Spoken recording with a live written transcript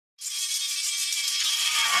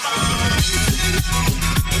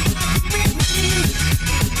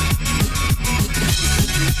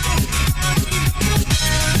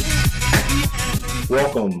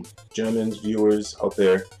Welcome, gentlemen, viewers out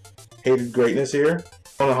there. Hated Greatness here,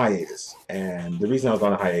 on a hiatus. And the reason I was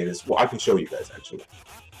on a hiatus, well, I can show you guys actually.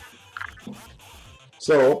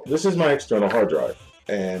 So, this is my external hard drive,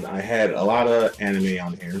 and I had a lot of anime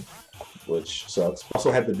on here, which sucks. I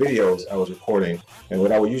also had the videos I was recording, and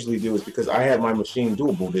what I would usually do is, because I had my machine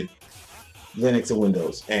dual booted, Linux and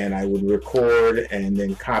Windows, and I would record and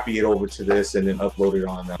then copy it over to this and then upload it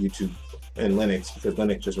on YouTube and Linux, because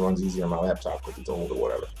Linux just runs easier on my laptop because it's old or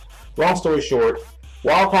whatever. Long story short,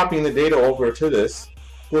 while copying the data over to this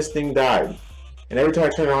thing died, and every time I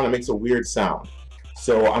turn it on it makes a weird sound.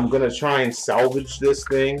 So I'm gonna try and salvage this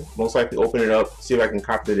thing, most likely open it up, see if I can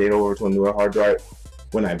copy the data over to a newer hard drive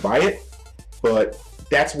when I buy it. But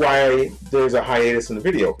that's why there's a hiatus in the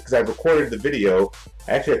video, because I've recorded the video.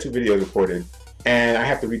 I actually had 2 videos recorded, and I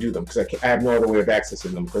have to redo them because I have no other way of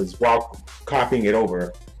accessing them, because while copying it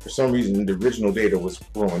over, for some reason the original data was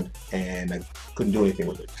ruined and I couldn't do anything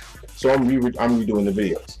with it. So I'm redoing the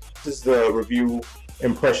videos. This is the review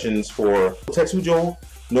impressions for Koutetsujou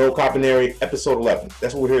no Kabaneri episode 11.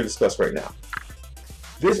 That's what we're here to discuss right now.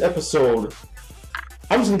 This episode,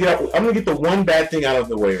 I'm gonna get the one bad thing out of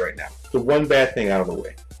the way right now. The one bad thing out of the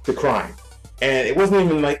way. The crying. And it wasn't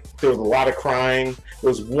even like there was a lot of crying. There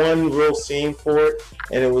was one real scene for it,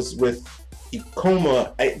 and it was with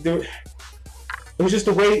Ikoma. It was just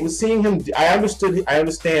the way it was seeing him. I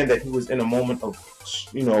understand that he was in a moment of,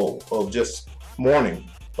 of just mourning,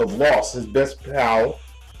 of loss. His best pal,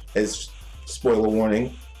 as spoiler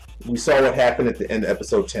warning, we saw what happened at the end of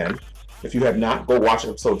episode 10. If you have not, go watch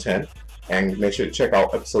episode 10 and make sure to check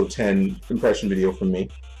out episode 10 impression video from me.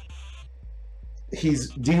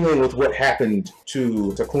 He's dealing with what happened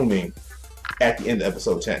to Takumi at the end of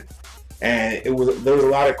episode 10, and there was a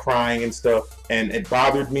lot of crying and stuff, and it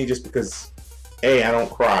bothered me just because A, I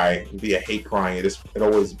don't cry, B, I hate crying. It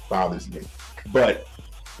always bothers me. But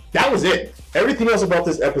that was it. Everything else about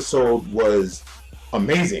this episode was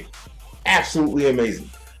amazing. Absolutely amazing.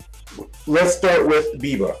 Let's start with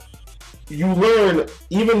Biba. You learn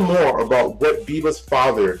even more about what Biba's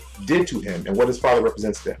father did to him and what his father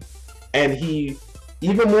represents to him. And he,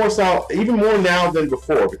 even more now than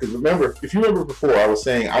before, because remember, if you remember before, I was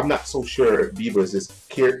saying I'm not so sure if Biba is this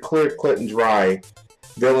clear cut and dry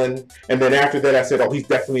villain, and then after that I said, oh, he's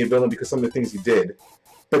definitely a villain because some of the things he did.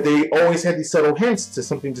 But they always had these subtle hints to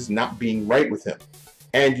something just not being right with him.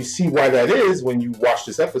 And you see why that is when you watch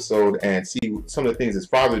this episode and see some of the things his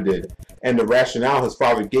father did and the rationale his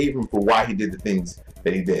father gave him for why he did the things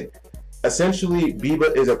that he did. Essentially,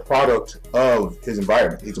 Biba is a product of his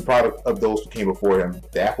environment. He's a product of those who came before him.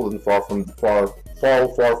 The apple doesn't fall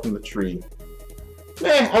far from the tree.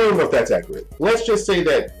 I don't know if that's accurate. Let's just say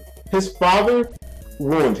that his father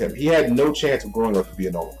ruined him. He had no chance of growing up to be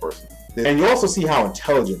a normal person. And you also see how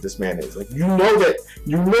intelligent this man is. Like, you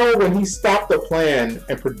know when he stopped the plan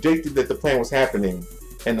and predicted that the plan was happening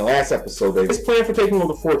in the last episode, that his plan for taking over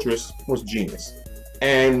the fortress was genius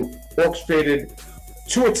and orchestrated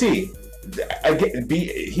to a T. Again,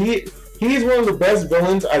 he's one of the best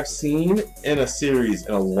villains I've seen in a series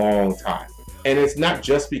in a long time. And it's not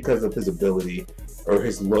just because of his ability or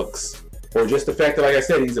his looks or just the fact that, like I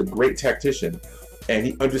said, he's a great tactician and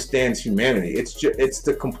he understands humanity. It's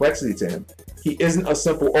the complexity to him. He isn't a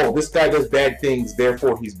simple, oh, this guy does bad things,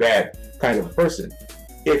 therefore he's bad kind of a person.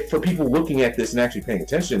 For people looking at this and actually paying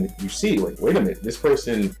attention, you see, like, wait a minute, this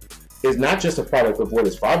person is not just a product of what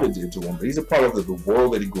his father did to him, but he's a product of the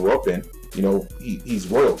world that he grew up in. You know, he's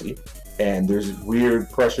royalty, and there's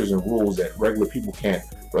weird pressures and rules that regular people can't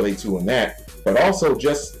relate to in that. But also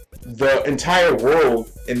just the entire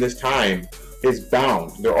world in this time is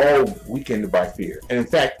bound. They're all weakened by fear. And in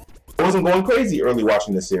fact, I wasn't going crazy early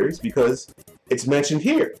watching this series because it's mentioned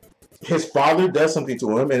here. His father does something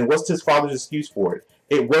to him, and what's his father's excuse for it?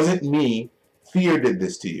 It wasn't me. Fear did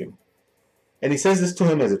this to you. And he says this to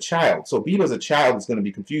him as a child. So Biba as a child is going to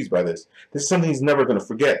be confused by this. This is something he's never going to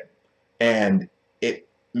forget. And it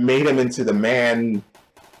made him into the man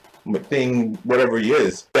thing, whatever he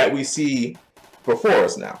is, that we see before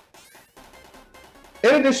us now.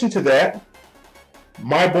 In addition to that,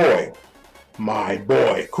 my boy,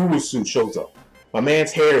 Koutetsujou shows up. My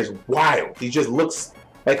man's hair is wild. He just looks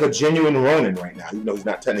like a genuine Ronin right now, even though he's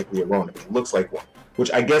not technically a Ronin. He looks like one,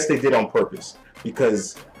 which I guess they did on purpose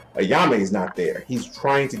because Ayame is not there. He's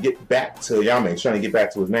trying to get back to Ayame. He's trying to get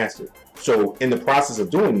back to his master. So in the process of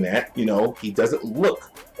doing that, he doesn't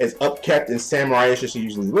look as upkept and samurai-ish as he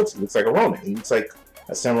usually looks. He looks like a Ronin. He looks like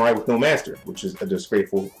a samurai with no master, which is a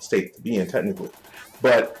disgraceful state to be in technically.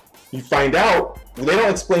 But you find out, they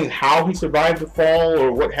don't explain how he survived the fall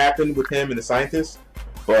or what happened with him and the scientists,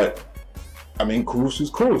 but I mean,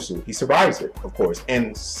 Kurusu's Kurusu. He survives it, of course,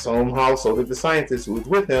 and somehow so did the scientist who was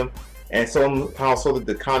with him, and somehow so did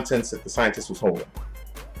the contents that the scientist was holding.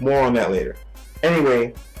 More on that later.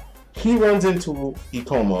 Anyway, he runs into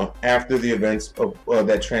Ikoma after the events of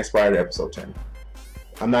that transpired in episode 10.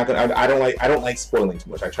 I don't like spoiling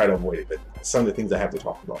too much. I try to avoid it, but some of the things I have to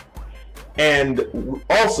talk about. And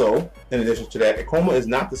also, in addition to that, Ikoma is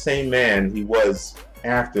not the same man he was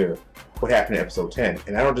after what happened in episode 10.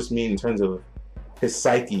 And I don't just mean in terms of his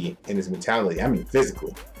psyche and his mentality. I mean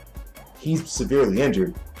physically. He's severely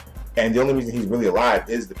injured, and the only reason he's really alive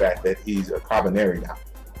is the fact that he's a Kabaneri now.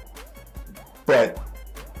 But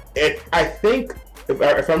I think, if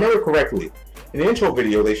I remember correctly, in the intro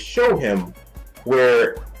video they show him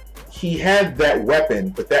where he had that weapon,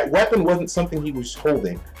 but that weapon wasn't something he was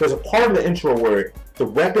holding. There's a part of the intro where the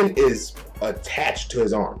weapon is attached to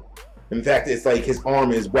his arm. In fact, it's like his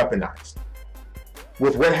arm is weaponized.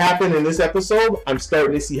 With what happened in this episode, I'm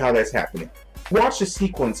starting to see how that's happening. Watch the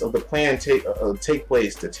sequence of the plan take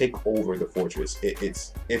place to take over the fortress.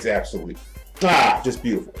 It's absolutely just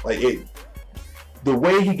beautiful. Like the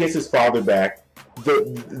way he gets his father back,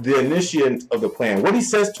 the initiant of the plan, what he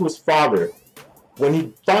says to his father when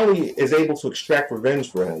he finally is able to extract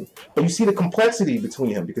revenge for him. But you see the complexity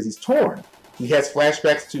between him because he's torn. He has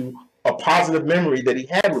flashbacks to a positive memory that he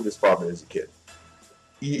had with his father as a kid.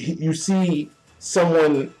 You see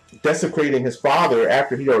someone desecrating his father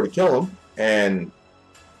after he'd already killed him, and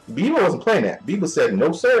Biba wasn't playing that. Biba said,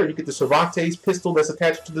 no sir, you get the Cervantes pistol that's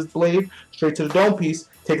attached to this blade, straight to the dome piece,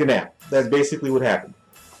 take a nap. That's basically what happened.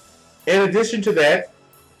 In addition to that,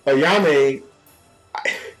 Ayame,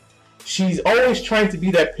 she's always trying to be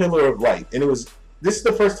that pillar of light. And this is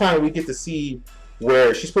the first time we get to see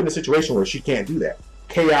where she's put in a situation where she can't do that.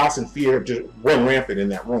 Chaos and fear have just run rampant in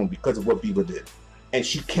that room because of what Biba did. And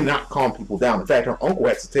she cannot calm people down. In fact, her uncle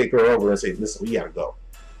has to take her over and say, listen, we gotta go.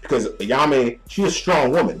 Because Ayame, she's a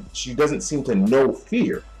strong woman. She doesn't seem to know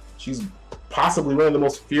fear. She's possibly one of the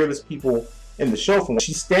most fearless people in the show.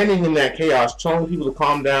 She's standing in that chaos, telling people to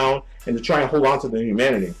calm down and to try and hold on to their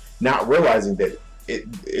humanity, not realizing that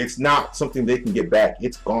it's not something they can get back.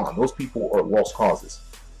 It's gone. Those people are lost causes.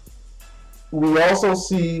 We also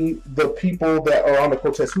see the people that are on the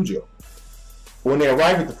Koutetsujou. When they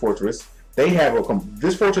arrive at the fortress, they have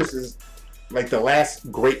this fortress is like the last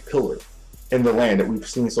great pillar in the land that we've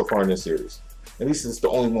seen so far in this series. At least it's the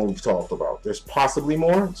only one we've talked about. There's possibly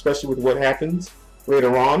more, especially with what happens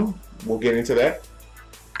later on. We'll get into that.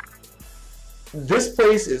 This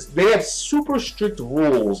place they have super strict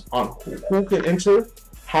rules on who can enter,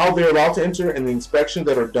 how they're allowed to enter, and the inspections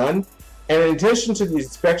that are done. And in addition to the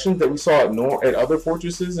inspections that we saw at other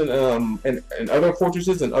fortresses and other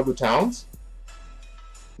fortresses and other towns,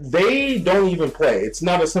 they don't even play. It's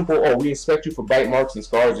not a simple, oh, we inspect you for bite marks and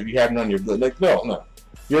scars. If you have none, you're good. Like, no.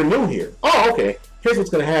 You're new here. Oh, okay. Here's what's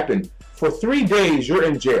going to happen. For 3 days, you're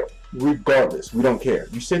in jail. Regardless. We don't care.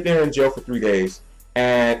 You sit there in jail for 3 days,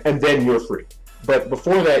 and then you're free. But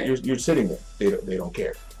before that, you're sitting there. They don't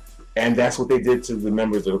care. And that's what they did to the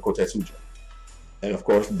members of the Koutetsujou. And of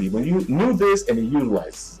course, when you knew this and he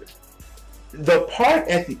utilizes it. The part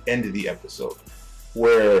at the end of the episode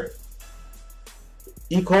where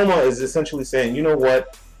Ikoma is essentially saying, you know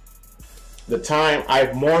what,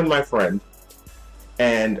 I've mourned my friend,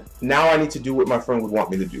 and now I need to do what my friend would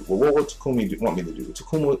want me to do. Well, what would Takumi want me to do?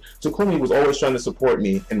 Takumi was always trying to support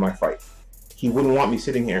me in my fight. He wouldn't want me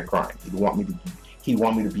sitting here and crying. He'd want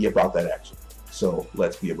me to be about that action. So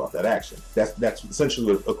let's be about that action. That's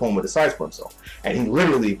essentially what Ikoma decides for himself. And he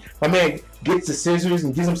literally, my man gets the scissors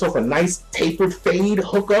and gives himself a nice tapered fade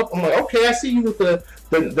hookup. I'm like, okay, I see you with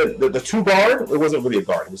the 2 guard. It wasn't really a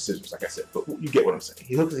guard, it was scissors, like I said, but you get what I'm saying.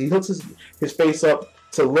 He hooks his face up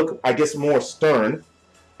to look, I guess, more stern,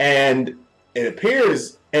 and it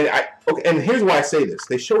appears, and here's why I say this.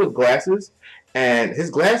 They show his glasses, and his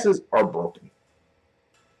glasses are broken,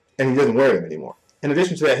 and he doesn't wear them anymore. In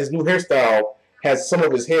addition to that, his new hairstyle has some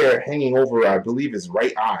of his hair hanging over, I believe, his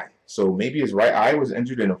right eye. So maybe his right eye was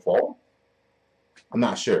injured in a fall? I'm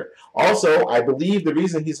not sure. Also, I believe the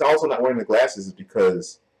reason he's also not wearing the glasses is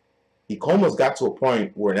because Ikoma's got to a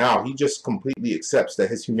point where now he just completely accepts that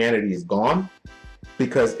his humanity is gone.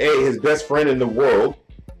 Because A, his best friend in the world,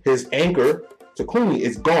 his anchor, Takumi,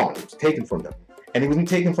 is gone. It was taken from him. And it wasn't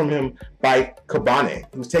taken from him by Kabaneri.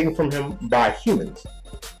 It was taken from him by humans.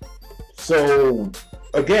 So,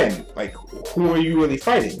 again, like, who are you really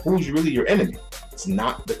fighting? Who's really your enemy? It's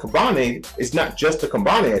not the Kabaneri. It's not just the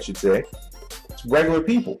Kabaneri, I should say. regular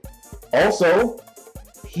people. Also,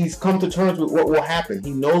 he's come to terms with what will happen.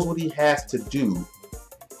 He knows what he has to do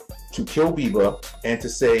to kill Biba and to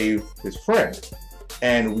save his friend.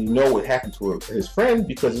 And we know what happened to his friend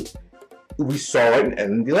because we saw it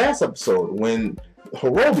in the last episode when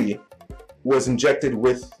Hirobi was injected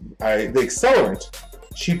with the accelerant.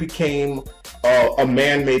 She became a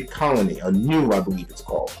man-made colony, a new, I believe it's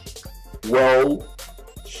called. Well,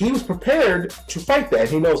 he was prepared to fight that.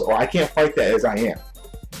 He knows, oh, I can't fight that as I am.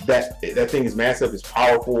 That thing is massive, it's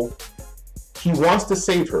powerful. He wants to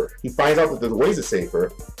save her. He finds out that there's ways to save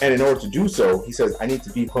her, and in order to do so, he says, I need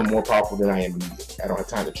to become more powerful than I am immediately. I don't have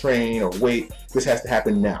time to train or wait. This has to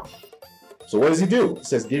happen now. So what does he do? He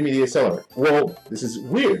says, give me the accelerant. Well, this is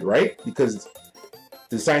weird, right? Because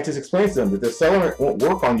the scientist explains to them that the accelerant won't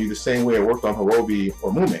work on you the same way it worked on Hirobi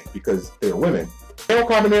or Mume, because they're women. Male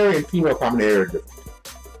Kabaneri and female Kabaneri are different.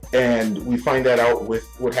 And we find that out with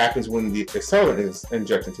what happens when the accelerant is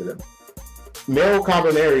injected into them. Male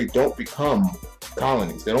Kabaneri don't become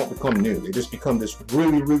colonies. They don't become new. They just become this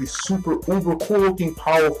really, really super, uber cool looking,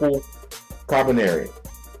 powerful Kabaneri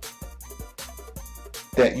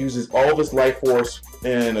that uses all of its life force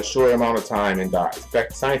in a short amount of time and dies. In fact,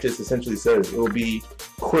 the scientist essentially says it will be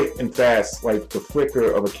quick and fast, like the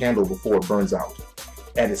flicker of a candle before it burns out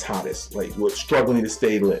at its hottest, like we're struggling to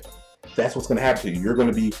stay lit. That's what's going to happen to you. You're going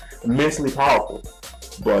to be immensely powerful,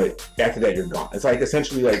 but after that, you're gone. It's like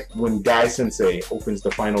essentially like when Guy Sensei opens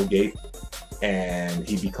the final gate and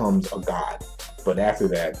he becomes a god, but after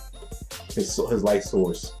that, his life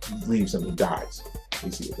source leaves him. He dies.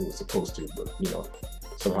 You see, it was supposed to, but you know,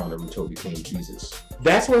 somehow Naruto became Jesus.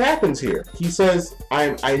 That's what happens here. He says,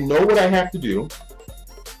 I know what I have to do.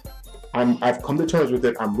 I've come to terms with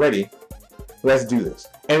it. I'm ready. Let's do this.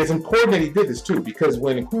 And it's important that he did this too, because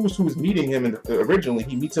when Koutetsujou is meeting him originally,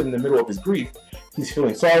 he meets him in the middle of his grief. He's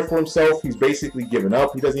feeling sorry for himself. He's basically given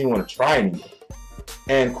up. He doesn't even want to try anymore.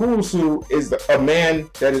 And Koutetsujou is a man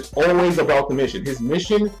that is always about the mission. His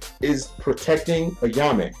mission is protecting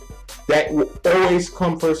Ayame. That will always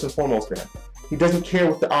come first and foremost to him. He doesn't care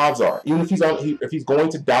what the odds are. Even if he's going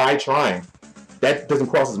to die trying, that doesn't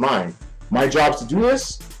cross his mind. My job is to do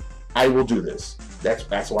this. I will do this.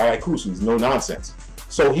 That's why I like Koutetsujou. He's no nonsense.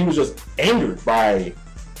 So he was just angered by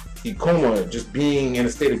Ikoma just being in a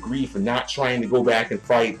state of grief and not trying to go back and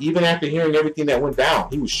fight. Even after hearing everything that went down,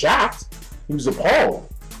 he was shocked. He was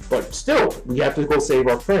appalled. But still, we have to go save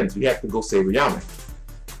our friends. We have to go save Ayame.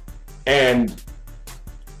 And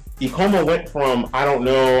Ikoma went from, I don't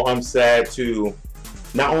know, I'm sad, to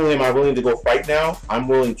not only am I willing to go fight now, I'm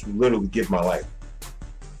willing to literally give my life.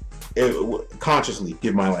 Consciously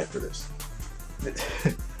give my life for this.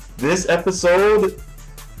 This episode,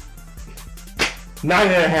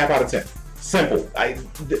 9.5 out of 10. Simple.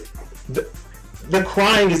 The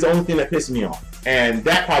crying is the only thing that pisses me off. And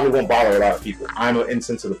that probably won't bother a lot of people. I'm an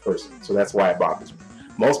insensitive person, so that's why it bothers me.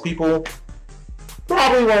 Most people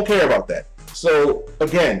probably won't care about that. So,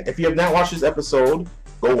 again, if you have not watched this episode,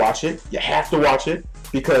 go watch it. You have to watch it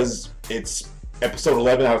because it's episode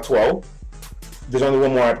 11 out of 12. There's only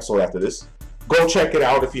one more episode after this. Go check it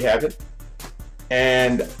out if you haven't.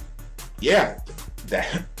 And, yeah,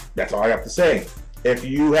 that's all I have to say. If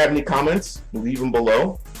you have any comments, leave them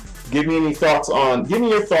below. Give me your thoughts on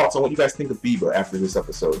what you guys think of Biba after this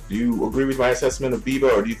episode. Do you agree with my assessment of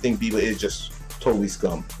Biba, or do you think Biba is just totally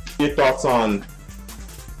scum? Your thoughts on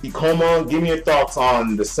Ikoma. Give me your thoughts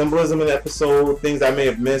on the symbolism in the episode, things I may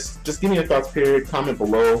have missed. Just give me your thoughts, period. Comment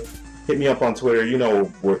below. Hit me up on Twitter. You know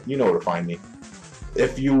where to find me.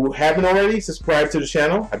 If you haven't already, subscribe to the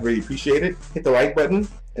channel. I'd really appreciate it. Hit the like button.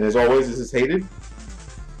 And as always, this is Hated.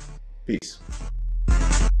 Peace.